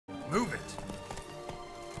Move it!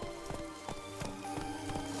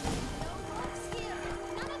 No rocks here.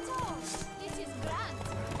 None at all. This is grand.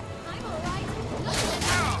 I'm alright. Look at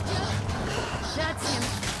that. That's him.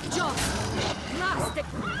 Joss. Blast it.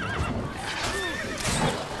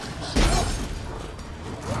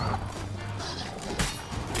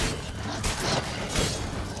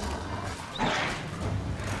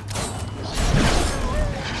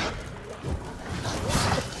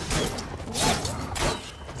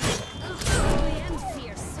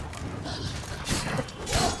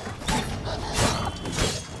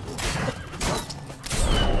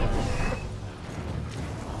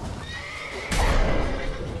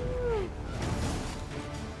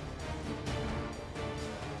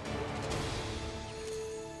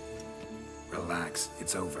 Relax,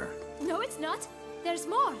 it's over. No, it's not. There's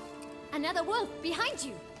more. Another wolf behind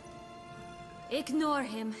you. Ignore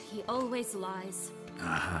him. He always lies.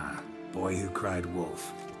 Aha. Boy who cried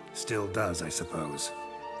wolf. Still does, I suppose.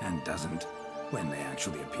 And doesn't, when they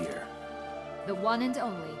actually appear. The one and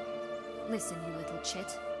only. Listen, you little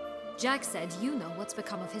chit. Jack said you know what's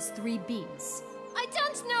become of his 3 beams. I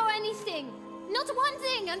don't know anything. Not one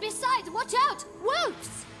thing. And besides, watch out.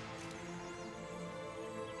 Wolves!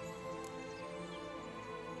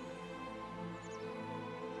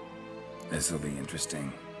 This'll be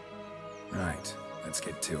interesting. Right, let's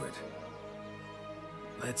get to it.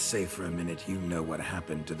 Let's say for a minute you know what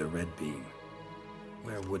happened to the red beam.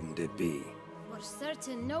 Where wouldn't it be? For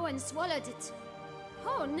certain, no one swallowed it.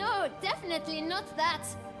 Oh no, definitely not that.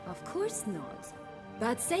 Of course not.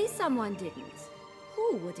 But say someone didn't.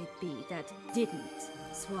 Who would it be that didn't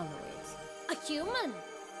swallow it? A human.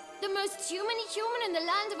 The most human-y human in the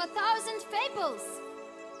land of 1,000 fables.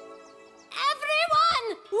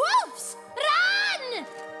 Everyone! Wolves! Run!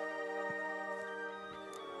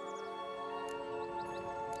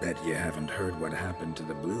 Bet you haven't heard what happened to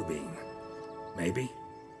the blue beam. Maybe?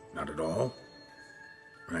 Not at all?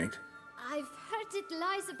 Right? I've heard it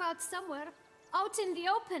lies about somewhere. Out in the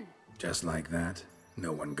open. Just like that?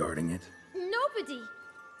 No one guarding it? Nobody.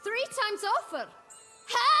 3 times over.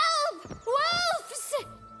 Help! Wolves!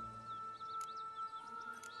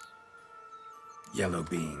 Yellow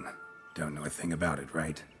beam. Don't know a thing about it,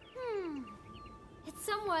 right? It's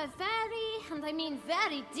somewhere very, and I mean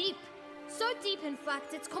very deep. So deep, in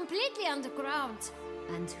fact, it's completely underground.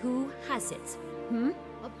 And who has it?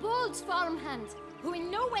 A bold farmhand, who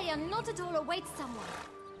in no way and not at all awaits someone.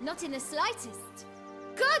 Not in the slightest.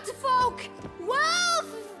 Good folk!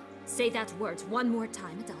 Wolf! Say that word one more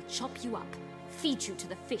time and I'll chop you up. Feed you to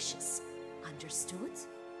the fishes. Understood?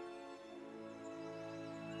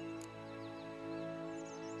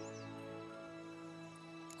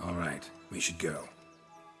 All right, we should go.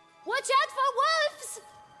 Watch out for wolves!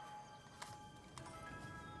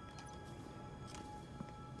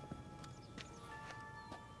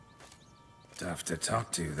 Tough to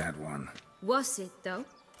talk to, that one. Was it, though?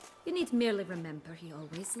 You need merely remember he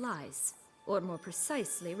always lies. Or more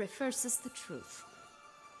precisely, reverses the truth.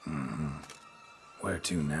 Where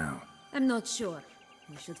to now? I'm not sure.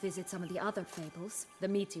 We should visit some of the other fables. The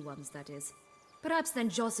meaty ones, that is. Perhaps then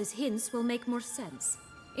Joss's hints will make more sense.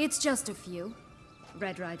 It's just a few.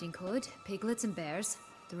 Red Riding Hood, piglets and bears,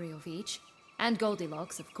 3 of each. And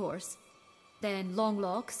Goldilocks, of course. Then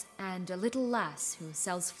Longlocks, and a little lass who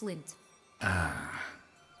sells flint.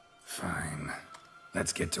 Fine.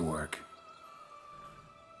 Let's get to work.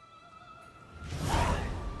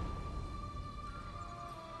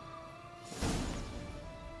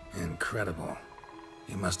 Incredible.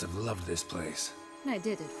 You must have loved this place. I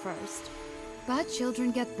did at first. But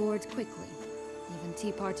children get bored quickly. Even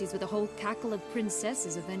tea parties with a whole cackle of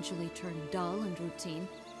princesses eventually turn dull and routine.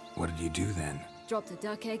 What did you do then? Dropped a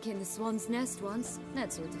duck egg in the swan's nest once,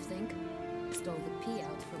 that sort of thing. Stole the pea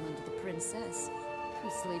out from under the princess. Who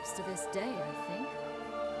sleeps to this day, I think.